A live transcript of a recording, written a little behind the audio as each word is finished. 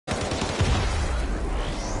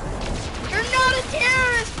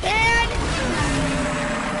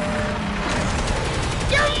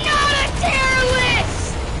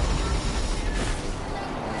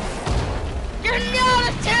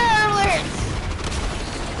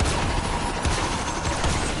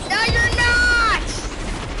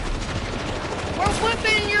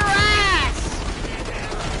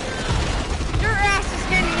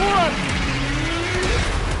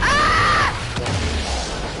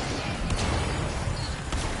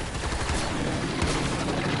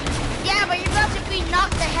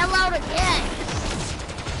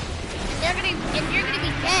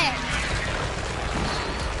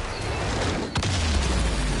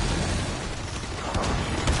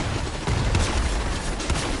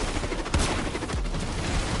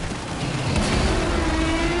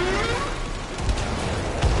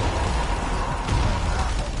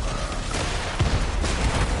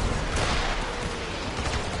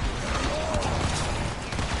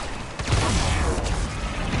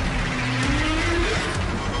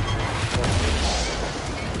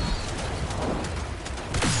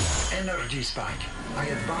Energy spike. I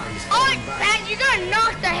advise Oh, falling back. man, you're gonna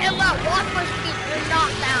knock the hell out. Watch my feet. You're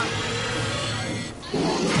knocked out.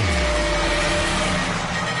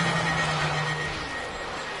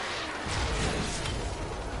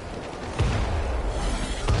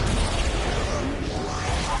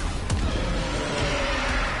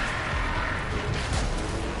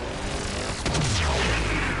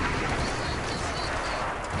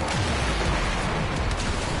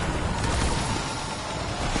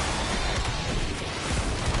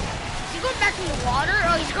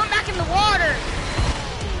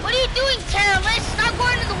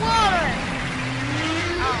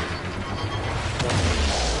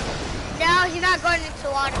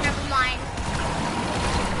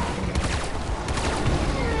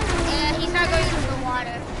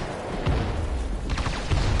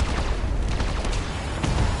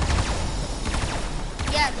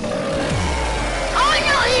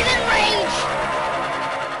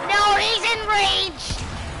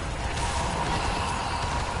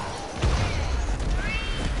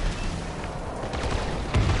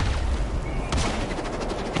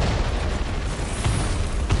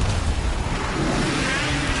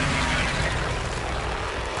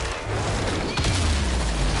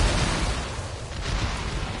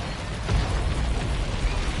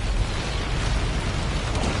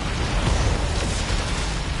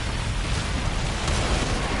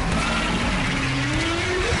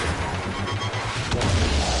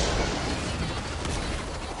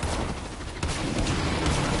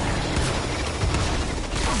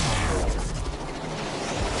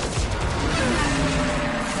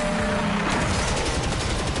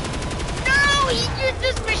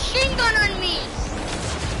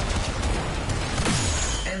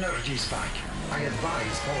 Energy spike. I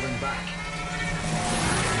advise falling back.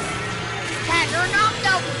 Cat, you're knocked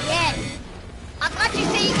out again. I thought you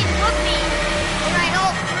said you can hook me when I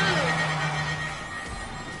hold through.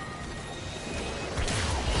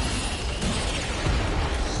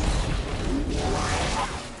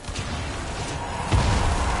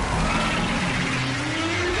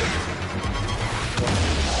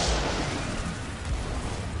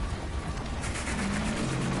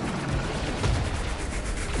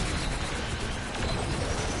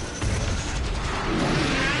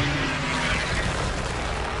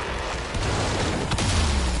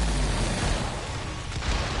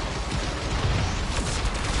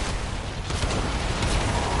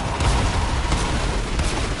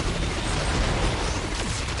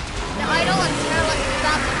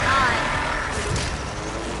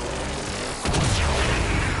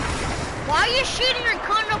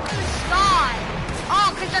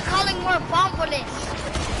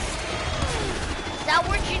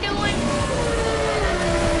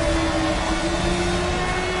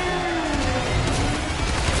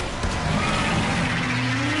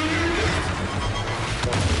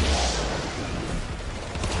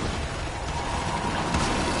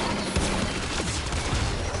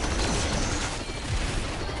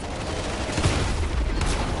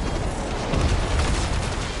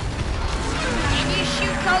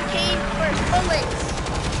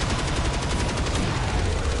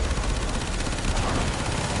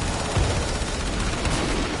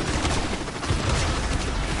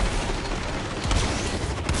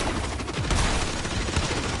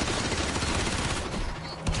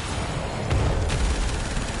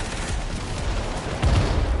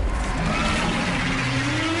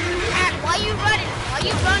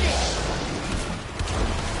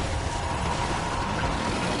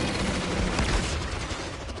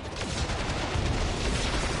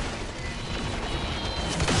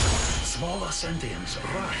 Sentients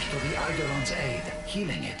rush to the Eidolon's aid,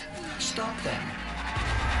 healing it. Stop them.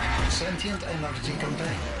 Sentient energy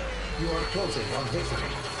contained. You are closing on victory.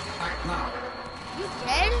 Act now. You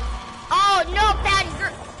dead? Oh no, Pat!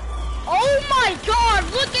 Oh my God!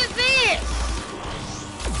 Look at this!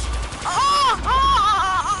 Oh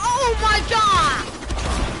my God!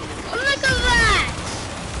 Look at that!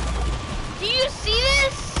 Do you see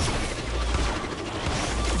this?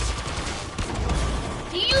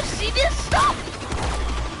 Do you see this stuff?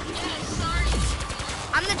 Yeah, sorry.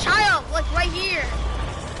 I'm the child, like right here.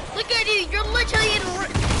 Look at you, you're literally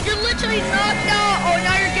knocked out. Oh,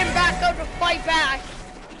 now you're getting back up to fight back.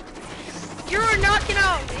 You're knocking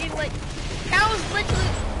out. Like, that was literally.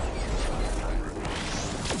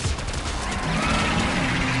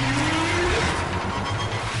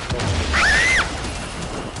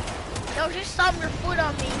 Ah! Yo, just stop your foot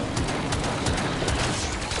on me.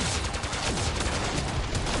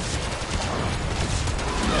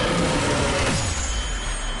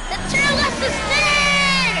 The Tearless is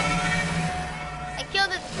dead! I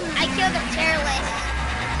killed the Tearless.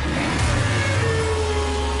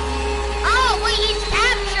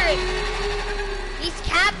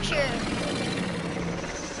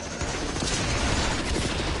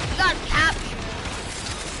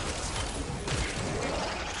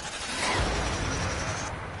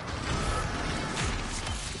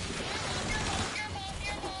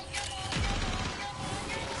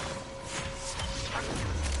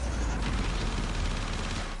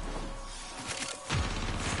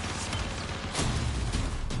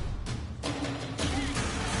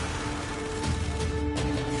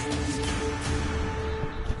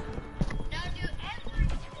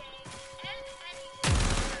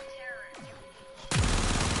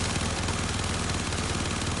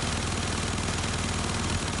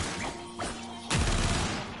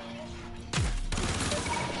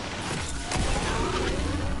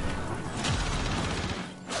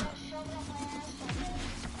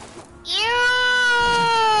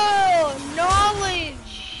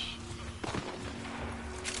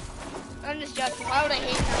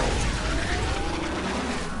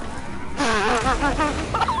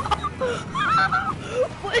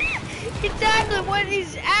 What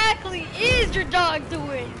exactly is your dog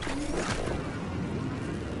doing?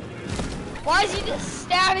 Why is he just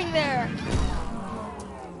standing there?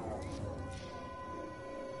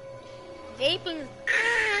 Vaping.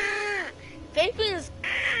 Vaping is.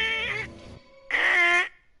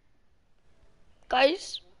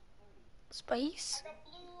 Guys. Spice.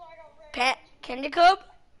 Pet. Candy Club.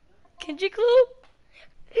 Candy Club.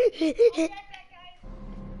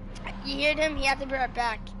 You heard him? He had to be right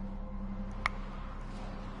back.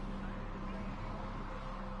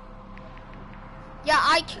 Yeah,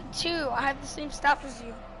 I could too. I have the same stuff as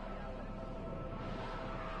you.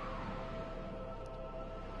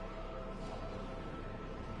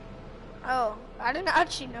 Oh, I didn't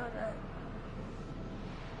actually know that.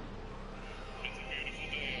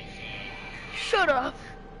 Shut up.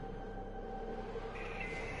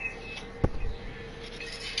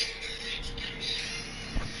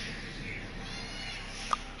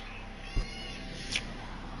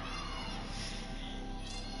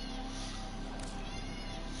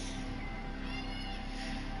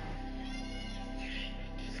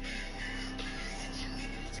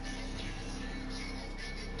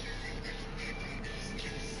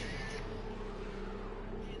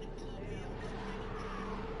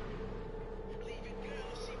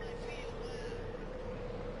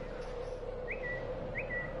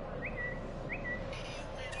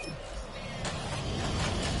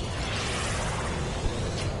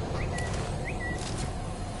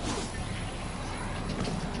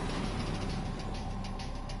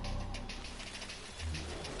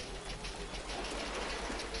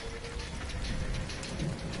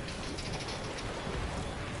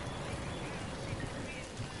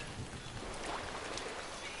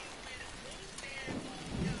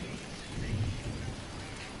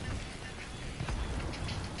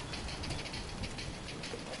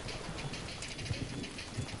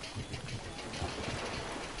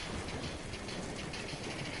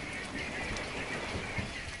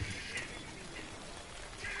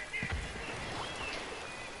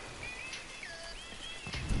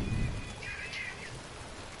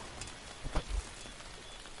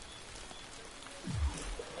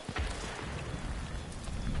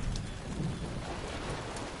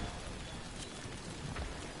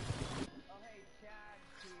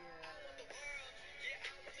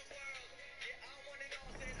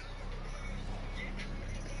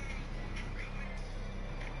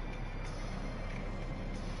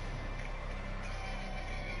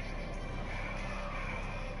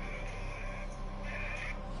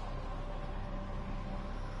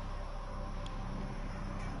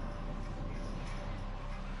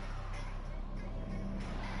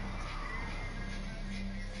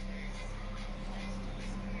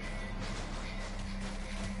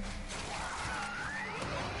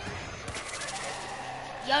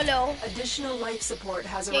 YOLO. Additional life support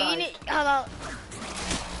has Yeah, arrived. you need, hold on.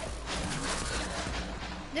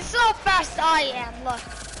 This is how fast I am, look.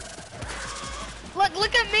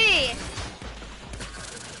 Look at me.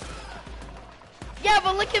 Yeah,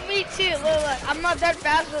 but look at me too, look. I'm not that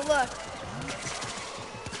fast, but look.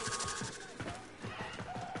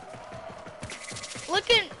 Look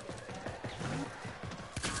at...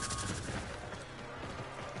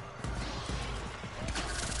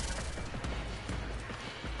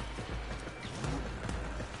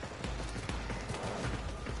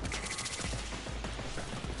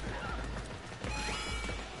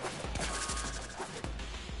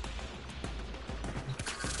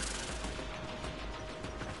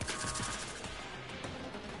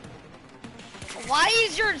 Why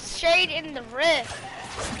is your shade in the rift?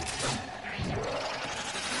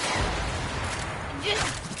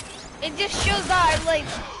 It just shows that I like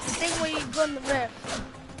the thing when you go in the rift.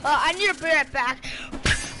 I need to bring it back.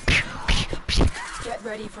 Get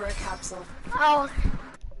ready for a capsule. Oh.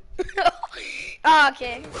 Oh,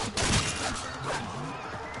 okay.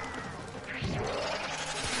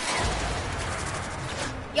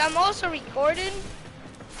 Yeah, I'm also recording.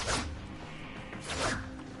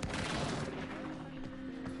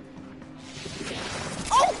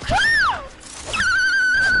 Oh, God!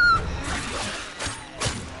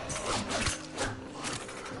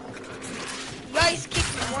 You guys kick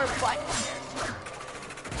more butt.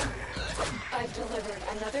 I've delivered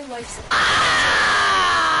another life support.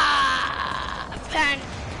 Ah! Pen.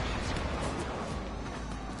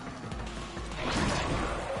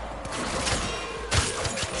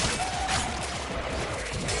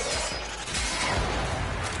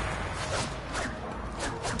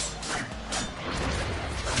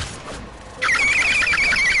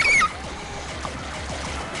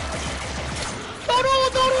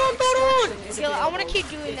 Toro! Extraction is Kill it. I want to available keep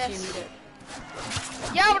doing if you this. need it.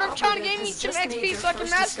 Yeah, but I'm trying to Operative gain me has some just made XP your so I can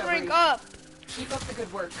first master rank discovery. up. Keep up the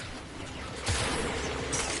good work.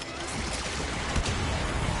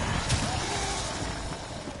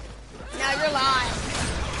 Now you're lying.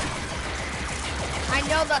 I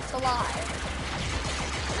know that's a lie.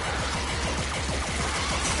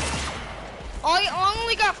 I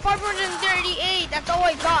only got 538. That's all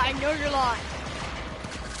I got. I know you're lying.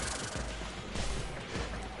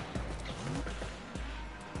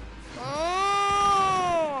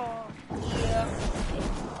 Oh, yeah.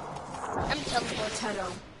 I'm teleporting. Tenno,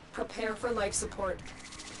 prepare for life support.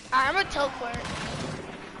 I'm gonna teleport.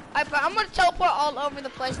 I'm gonna teleport all over the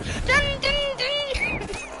place. Dun, dun, dun.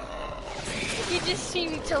 You just see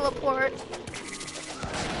me teleport.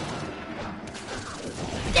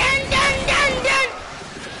 Dun, dun, dun, dun.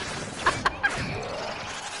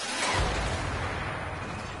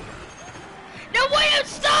 No way, I'm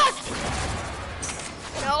stuck.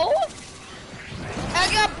 No.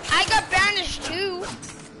 I got banished too.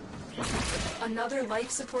 Another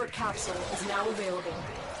life support capsule is now available.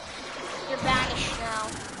 You're banished now.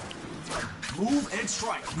 Move and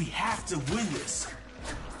strike. We have to win this.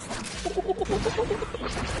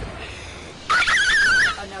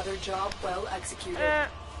 Another job well executed.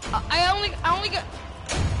 I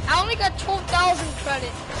only got 12,000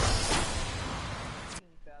 credit.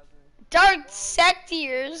 Dark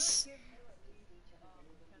Sectors.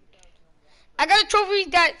 I got a trophy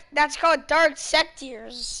that's called Dark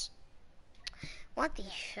Sectors. What the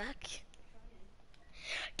fuck?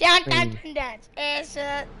 Dance, dance, dance. It's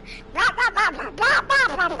a.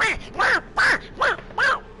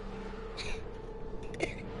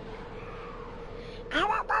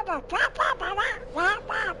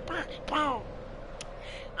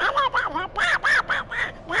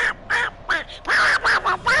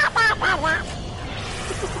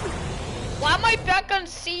 Why am I back on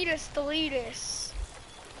Cetus Deletus?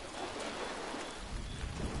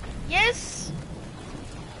 Yes?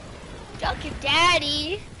 Duck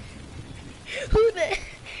Daddy? Who the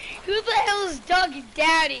hell is Duck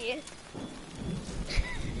Daddy?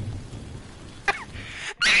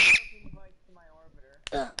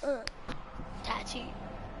 Daddy.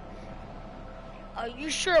 Are you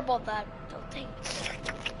sure about that? Don't think.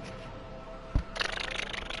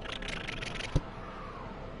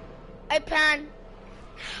 Hey, Pan.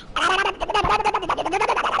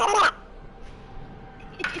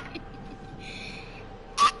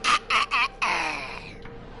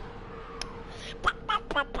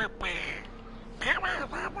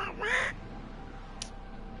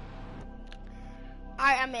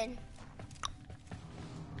 Alright, I'm in.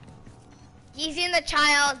 He's in the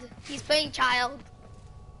child. He's playing child.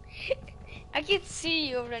 I can see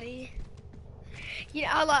you already. You know,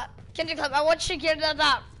 hold up. Kendrick, I want you to get out of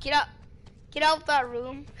that. Get out of that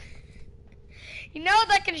room. You know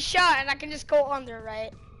that I can shot and I can just go under,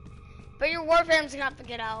 right? But your Warframe's gonna have to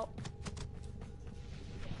get out.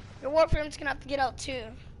 Your Warframe's gonna have to get out too.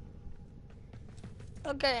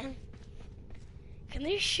 Okay. Can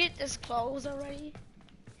this shit just close already?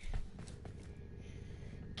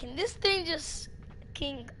 Can this thing just...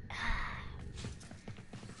 Can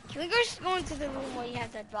we just go into the room where you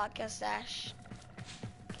have that vodka stash?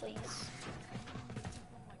 Please.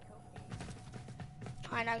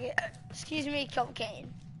 Fine, I'll get... Excuse me,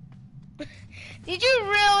 cocaine. Did you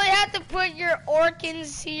really have to put your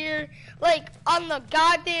organs here, like, on the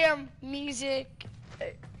goddamn music?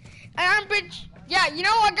 And I'm pretty... Yeah, you know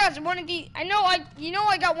I got one of these... You know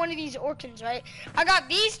I got one of these organs, right? I got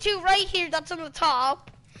these two right here, that's on the top.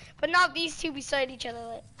 But not these two beside each other.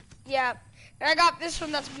 Like, yeah. And I got this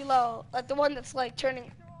one that's below. Like the one that's like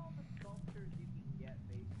turning.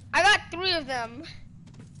 I got 3 of them.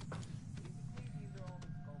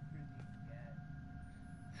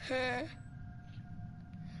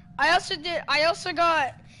 I also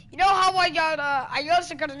got, you know how I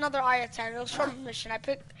also got another eye attack. It was from a mission.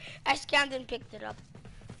 I scanned and picked it up.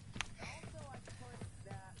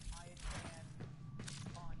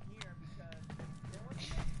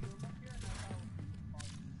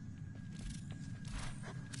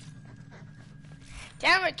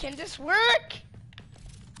 Damn it, can this work?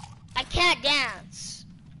 I can't dance.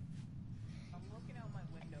 I'm looking out my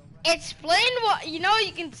window. Explain what, you know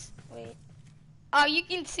you can, wait. Oh, you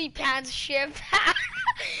can see Pan's ship.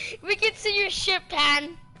 We can see your ship,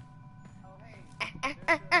 Pan.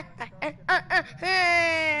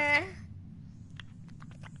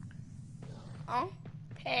 Oh,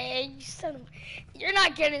 hey, you son of, you're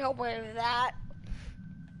not getting away with that.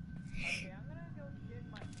 Okay, I'm gonna go shit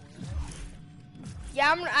my toilet.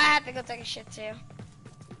 Yeah, I have to go take a shit too.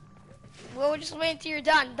 We'll just wait until you're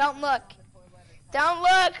done. Don't look. Don't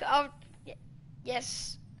look.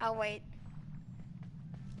 Yes, I'll wait.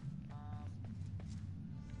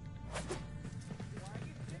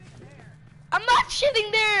 I'm not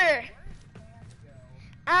shitting there.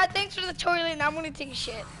 Thanks for the toilet. Now I'm gonna take a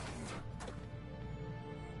shit.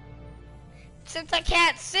 Since I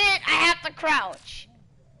can't sit, I have to crouch.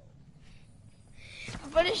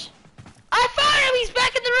 But I found him. He's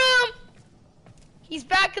back in the room. He's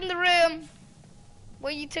back in the room.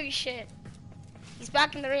 Where you took a shit. He's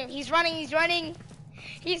back in the room. He's running. He's running.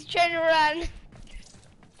 He's trying to run.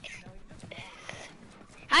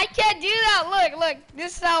 I can't do that. Look, look.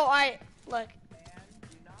 This is how I look.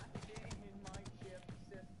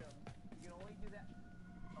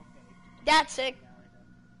 That's it.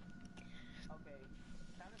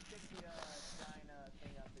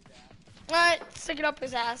 Alright, stick it up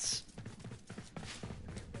his ass.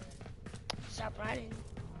 Stop running.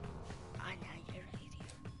 I know you're an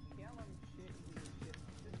idiot.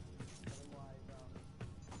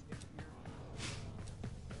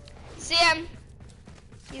 See him?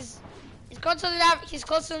 He's close to the he's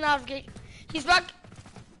close to the navigation. He's back.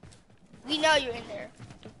 We know you're in there.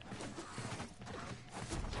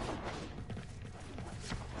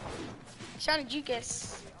 Shiny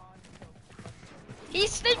Jukas. He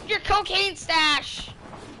sniffed your cocaine stash.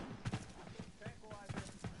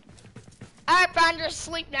 Alright, Brian, you're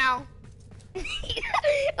asleep now.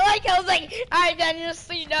 Like, I was like, alright, Brian, you're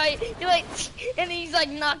asleep now. You're like, and he's like,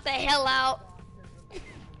 knocked the hell out.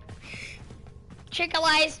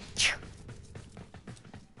 Chickle-eyes.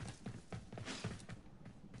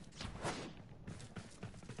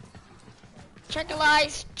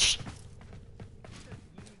 Chickle-eyes.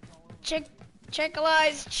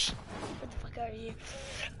 Chickle-eyes. What the fuck are you?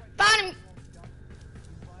 Found him.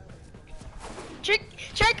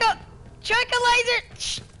 Tranquilizer.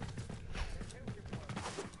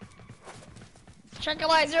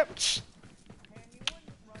 Tranquilizer.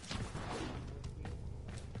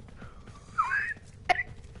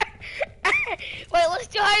 Wait, let's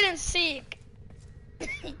do hide and seek.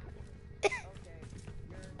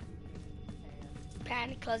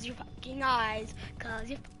 Panic, close your fucking eyes. Close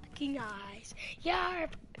your fucking eyes. You're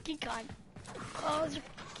fucking gone. Close your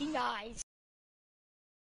fucking eyes.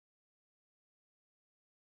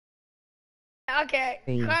 Okay,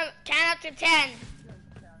 count up to 10.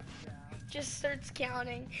 Just starts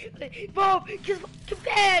counting. Boom, just to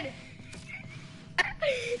bed.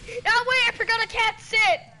 Oh wait, I forgot I can't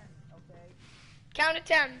sit. Count to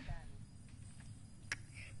 10.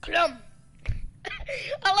 Clum.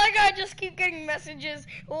 I like how I just keep getting messages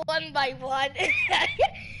one by one.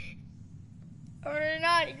 Or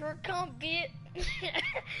not, you're a cunt, bitch.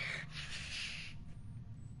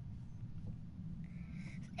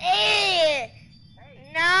 Hey,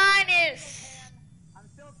 nice. I'm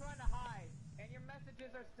still trying to hide, and your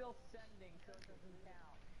messages are still sending, so it doesn't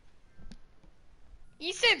count.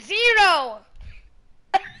 You said 0.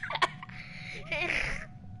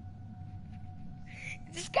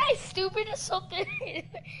 This guy's stupid or something. Yeah,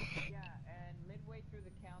 and midway through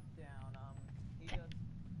the countdown, he goes,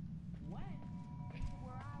 "What?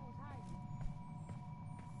 Where I was hiding."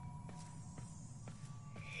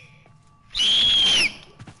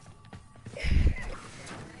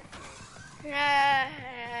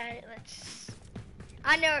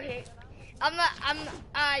 I know he.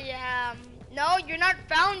 No, you're not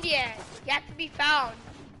found yet. You have to be found.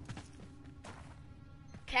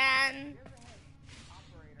 10.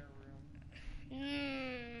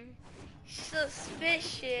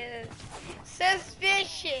 Suspicious.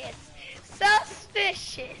 Suspicious.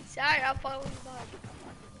 Suspicious. Alright, I'll follow him back.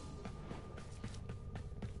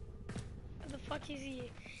 Where the fuck is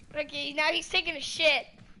he? Okay, now he's taking a shit.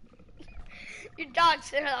 Your dog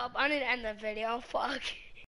set up. I'm gonna end the video. Fuck.